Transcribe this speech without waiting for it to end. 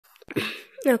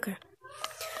Okay.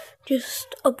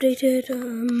 Just updated,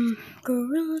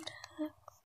 Gorilla Tag.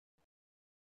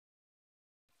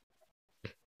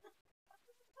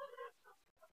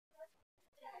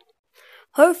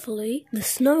 Hopefully, the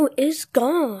snow is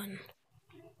gone.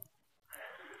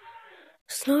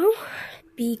 Snow,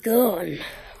 be gone.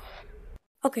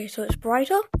 Okay, so it's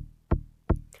brighter.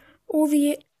 All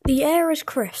the air is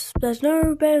crisp. There's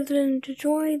no better than to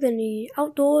enjoy than the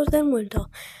outdoors than winter.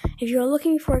 If you are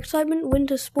looking for excitement,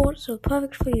 winter sports are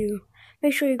perfect for you.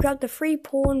 Make sure you grab the free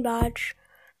pawn badge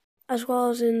as well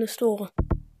as in the store.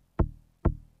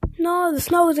 No, the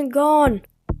snow isn't gone.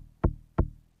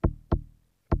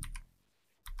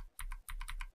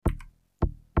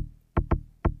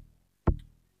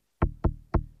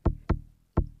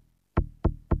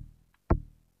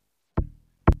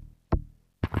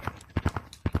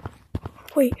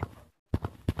 Wait.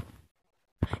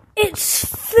 It's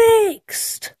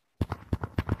fixed!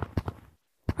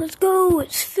 Let's go,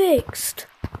 it's fixed.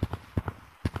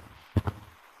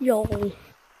 Yo.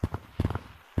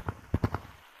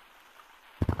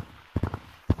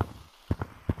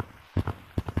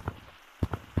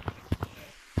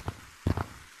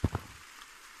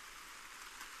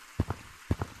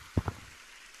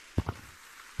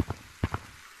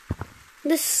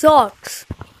 This sucks.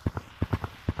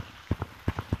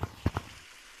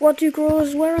 What do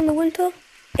girls wear in the winter?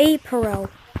 Apparel.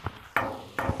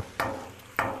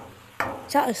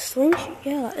 Is that a slingshot?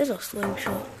 Yeah, that is a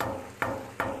slingshot.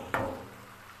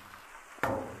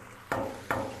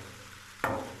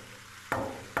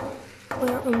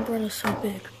 Why are umbrellas so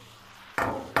big?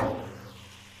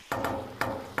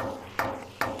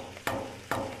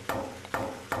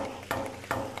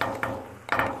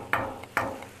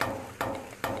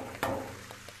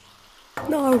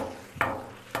 No.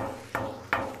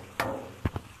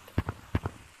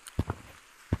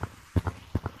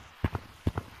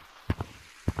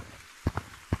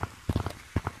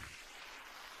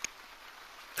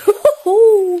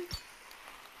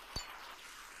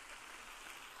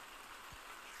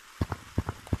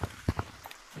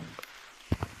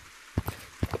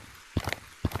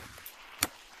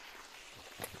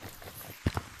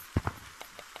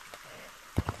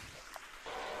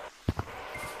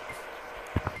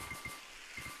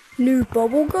 New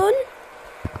bubble gun?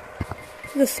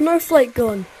 The snowflake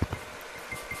gun.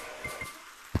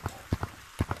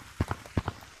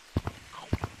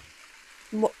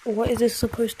 What is this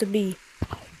supposed to be?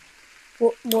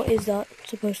 What is that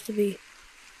supposed to be?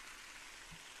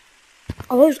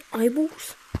 Are those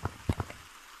eyeballs?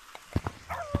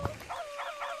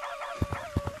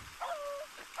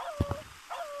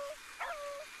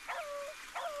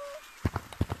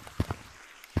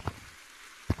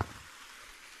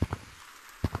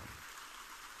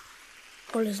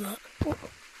 What is that? Oh.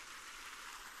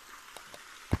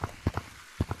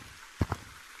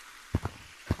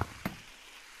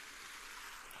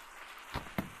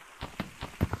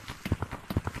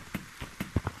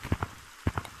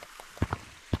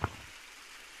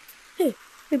 Hey,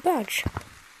 a badge.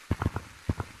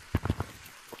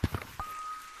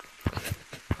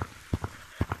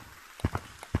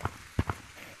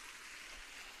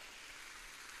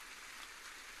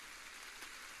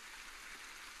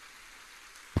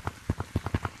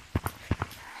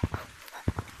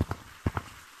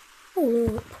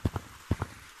 Hold up.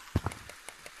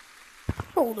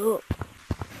 Hold up.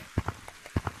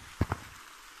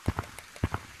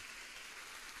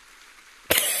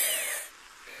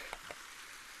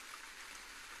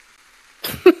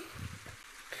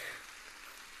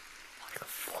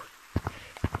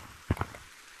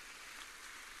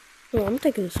 Oh, I'm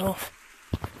taking this off.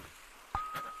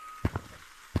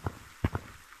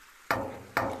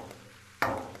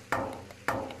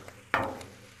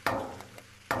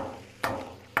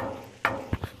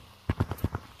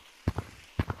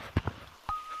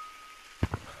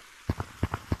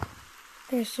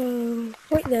 Okay, so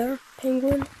right there,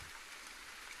 penguin.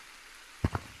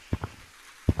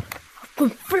 I can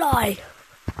fly.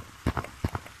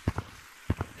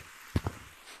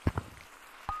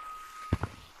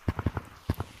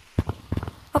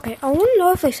 Okay, I want to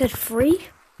know if they said free.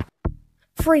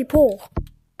 Free paw.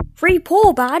 Free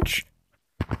paw badge.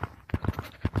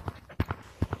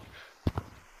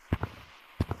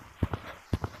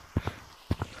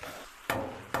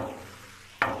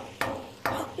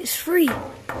 It's free.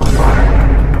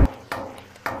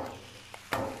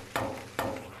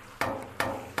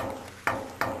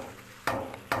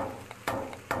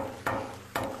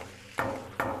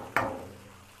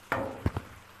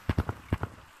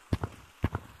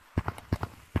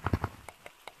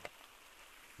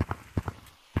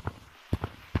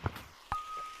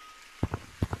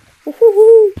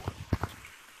 Woohoo!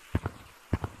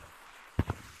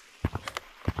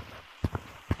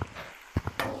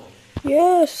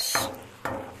 Yes!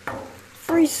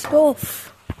 Free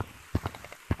stuff!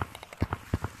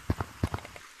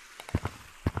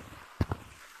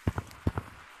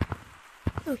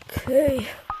 Okay.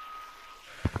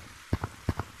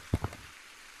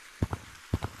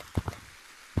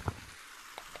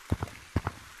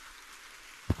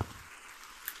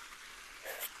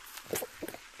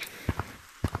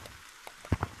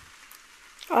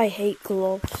 I hate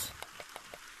gloves.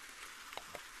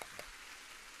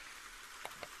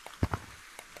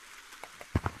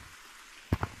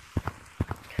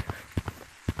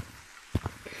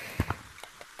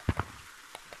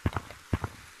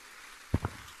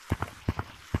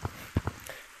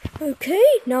 Okay,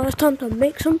 now it's time to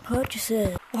make some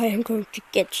purchases. I am going to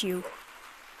get you.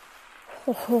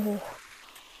 Ho ho.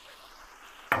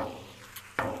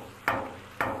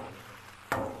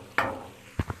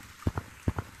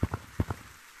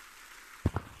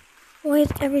 Why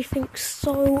is everything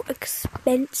so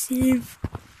expensive?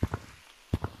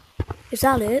 Is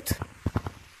that it?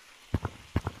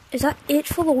 Is that it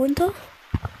for the winter?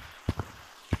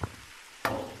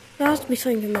 There has to be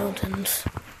something in the mountains.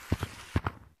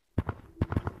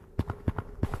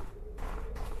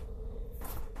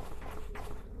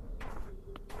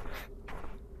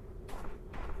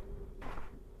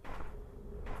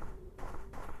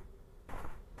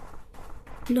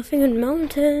 Nothing in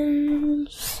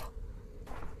mountains.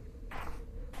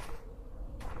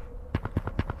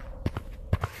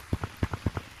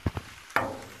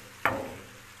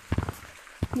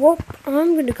 Well,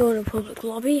 I'm gonna go in a public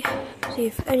lobby, see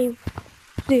if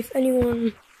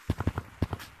anyone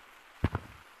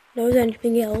knows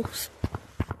anything else.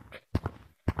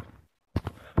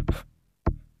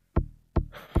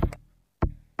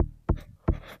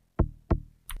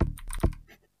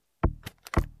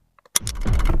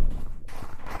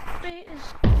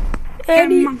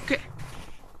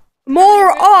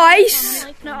 More ice!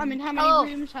 No, I mean how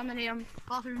many rooms, how many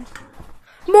bathrooms?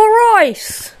 More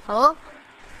ice! Hello?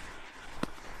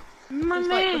 My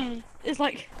man! It's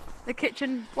like the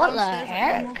kitchen. What the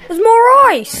heck? There's more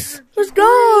ice! Let's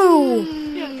go!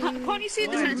 Yeah, can't you see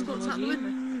the tennis courts out the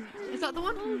window? Is that the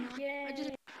one? Yeah.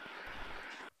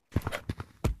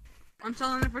 I'm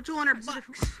selling it for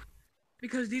 $200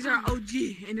 because these are OG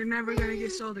and they're never gonna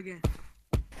get sold again.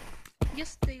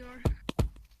 Yes, they are.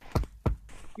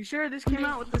 You sure this came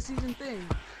out with the season thing?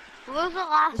 Who was the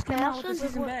last This came out with the person?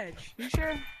 season badge. You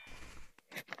sure?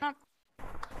 I'm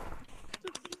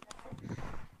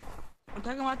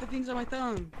talking about the things on my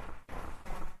thumb.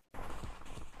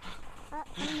 I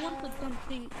don't want the dumb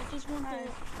thing. I just want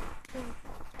the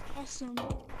awesome.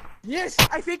 Yes,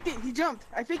 I faked it. He jumped.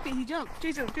 I faked it. He jumped.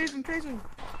 Chase him. Chase him. Chase him.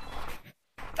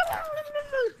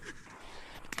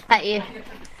 At you.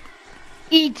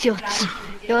 Idiot.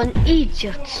 You're an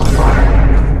idiot.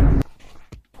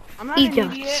 I'm not Idiot.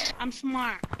 an idiot. I'm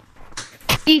smart.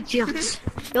 Idiot.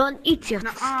 You're an idiot.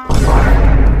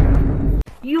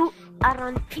 You are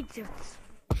an idiot.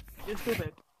 You're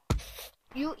stupid.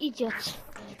 You idiot.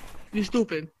 You're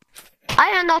stupid. I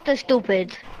am not a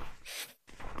stupid.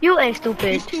 You are You're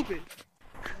stupid. stupid.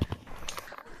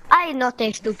 I am not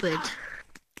a stupid.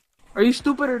 Are you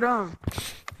stupid or dumb?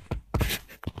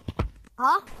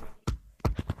 Huh?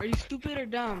 Are you stupid or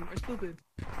dumb or stupid?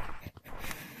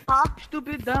 Huh?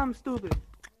 Stupid, dumb, stupid.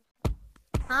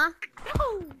 Huh?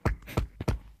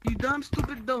 You dumb,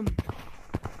 stupid, dumb.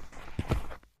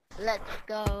 Let's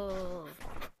go.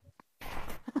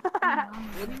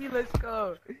 What do you mean, let's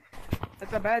go?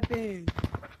 That's a bad thing.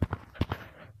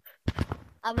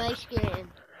 I'm ice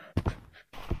skating.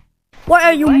 Why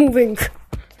are you moving?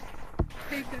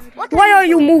 Why are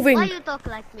you moving? Why you talk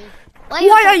like me?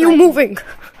 Why are you moving?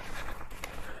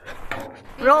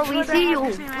 Bro, we see you.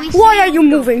 Why are you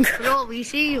moving? Bro, we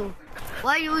see you.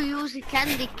 Why you use a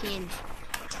candy cane?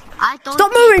 I don't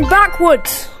Stop moving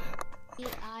backwards!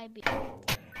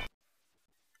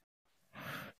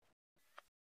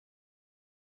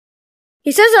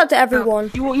 He says that to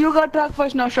everyone. You got talk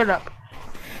first, now shut up.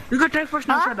 You got talk first,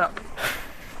 now shut up.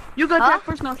 You got talk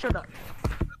first, now shut up.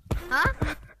 Huh?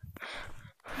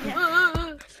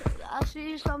 I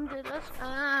see something that's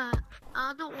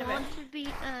I don't want to be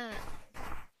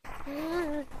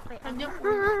You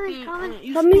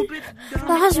That, mean, stupid, that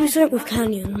dumb. has to be something with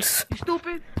canyons. You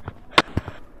stupid.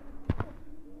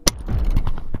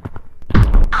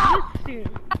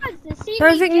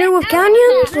 Anything new with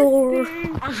canyons or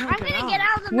I'm gonna get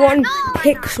out of the one no,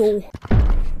 pixel?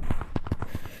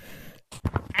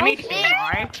 I need to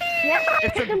get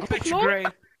It's a glitch gray.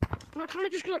 I'm trying to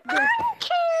just get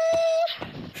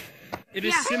It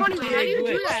is Yeah, simply funny, how do a you do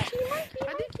glitch. that?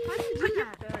 How do you do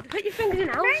that? Put your fingers in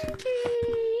out.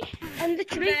 And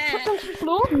literally put them to the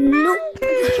floor. No.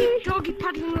 Just keep doggy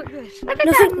paddling like this.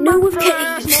 Nothing new with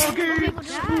Brass kitties.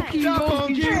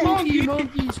 monkey,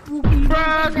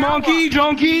 brass monkey,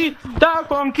 junkie, that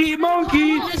funky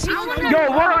monkey. Yo,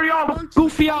 what are y'all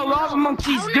goofy out lava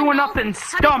monkeys doing up in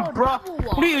Stump, bro?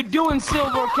 What are you doing,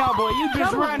 Silver Cowboy? You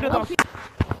just ran to the...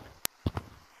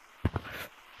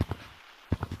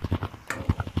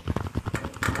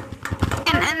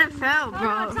 In NFL,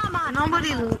 bro.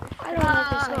 Nobody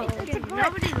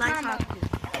likes hockey.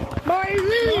 I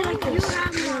really like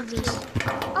this.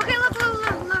 Okay, look.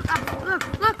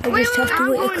 I just have to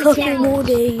wait a couple more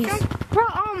days. Bro,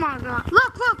 oh my god.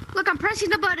 Look, I'm pressing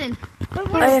the button.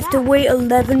 I have to wait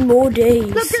 11 more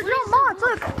days. Look, there's no mods,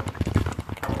 look.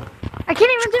 I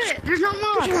can't even do it. There's no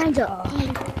mods.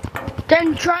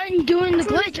 Then try doing the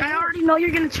glitch. I already know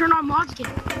you're gonna turn on mods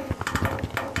again.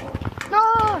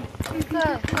 No!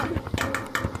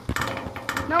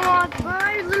 No mods.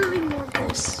 I literally want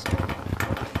this.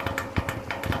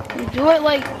 You do it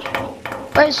like...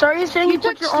 Wait, so are you saying you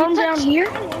put your arm down here?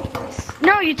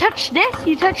 No, you touch this.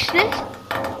 You touch this.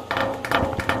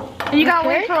 And you gotta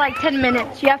wait for like 10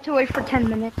 minutes. You have to wait for 10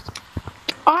 minutes.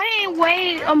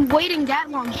 I'm waiting that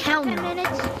long. Hell no. 10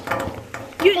 minutes?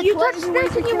 You touch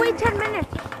this and you wait 10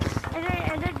 minutes.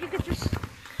 And then you could just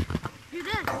do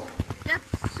this.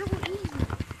 That's so easy.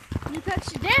 You touch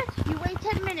this, you wait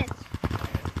 10 minutes.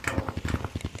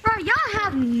 Bro, y'all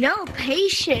have no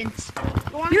patience.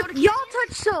 Y'all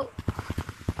touch soap.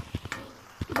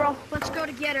 Bro, let's go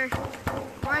together.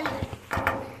 Right?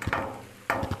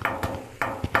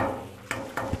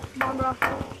 Come on, bro.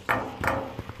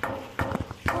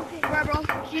 Okay, right, bro.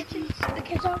 The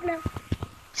kids off now.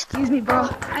 Excuse me, bro.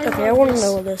 Okay, I want to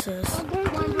know what this is.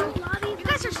 You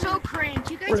guys are so cringe.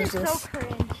 You What guys is are this? so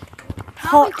cringe.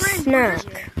 Hot snack.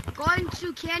 Going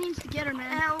to canyons together,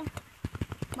 man.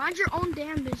 Mind your own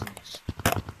damn business.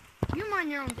 You mind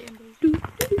your own damn business.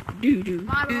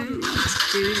 My bro.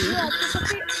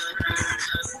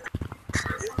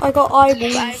 I got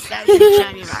eyeballs. 5,000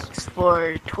 shiny rocks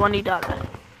for $20.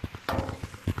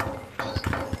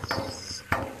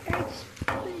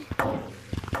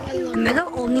 Am I the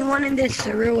only one in this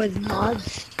server with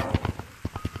mods?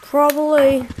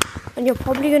 Probably. And you're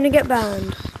probably going to get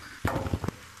banned.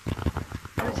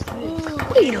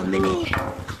 Wait a minute. I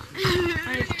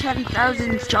have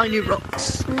 10,000 shiny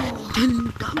rocks.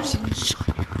 10,000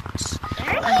 shiny rocks.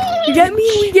 Does that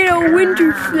mean we get a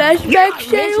winter flashback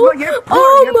sale?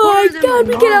 Oh my god,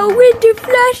 we get a winter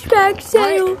flashback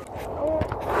sale!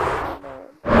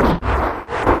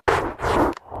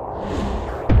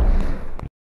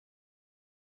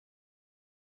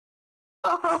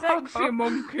 Sexy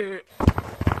monkey.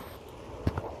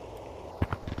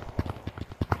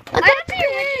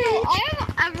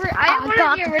 I have one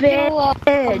of the original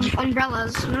Bitch.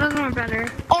 umbrellas. None of them are better.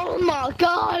 Oh my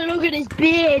god, look at this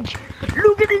bitch.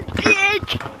 Look at this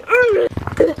bitch.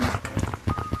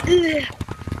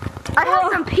 I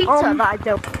have some pizza that I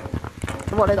don't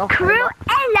want it off. Cruella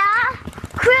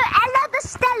the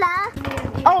Stella.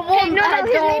 Oh, well, no,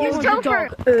 his name is Topher.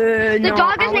 The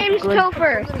dog is named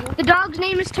Topher. The dog's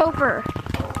name is Topher.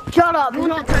 Shut up. You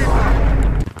want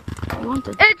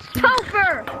it? It's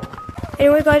Topher.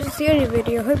 Anyway guys, it's the end of the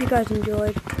video. Hope you guys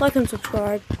enjoyed. Like and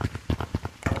subscribe.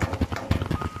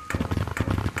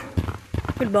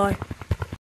 Goodbye.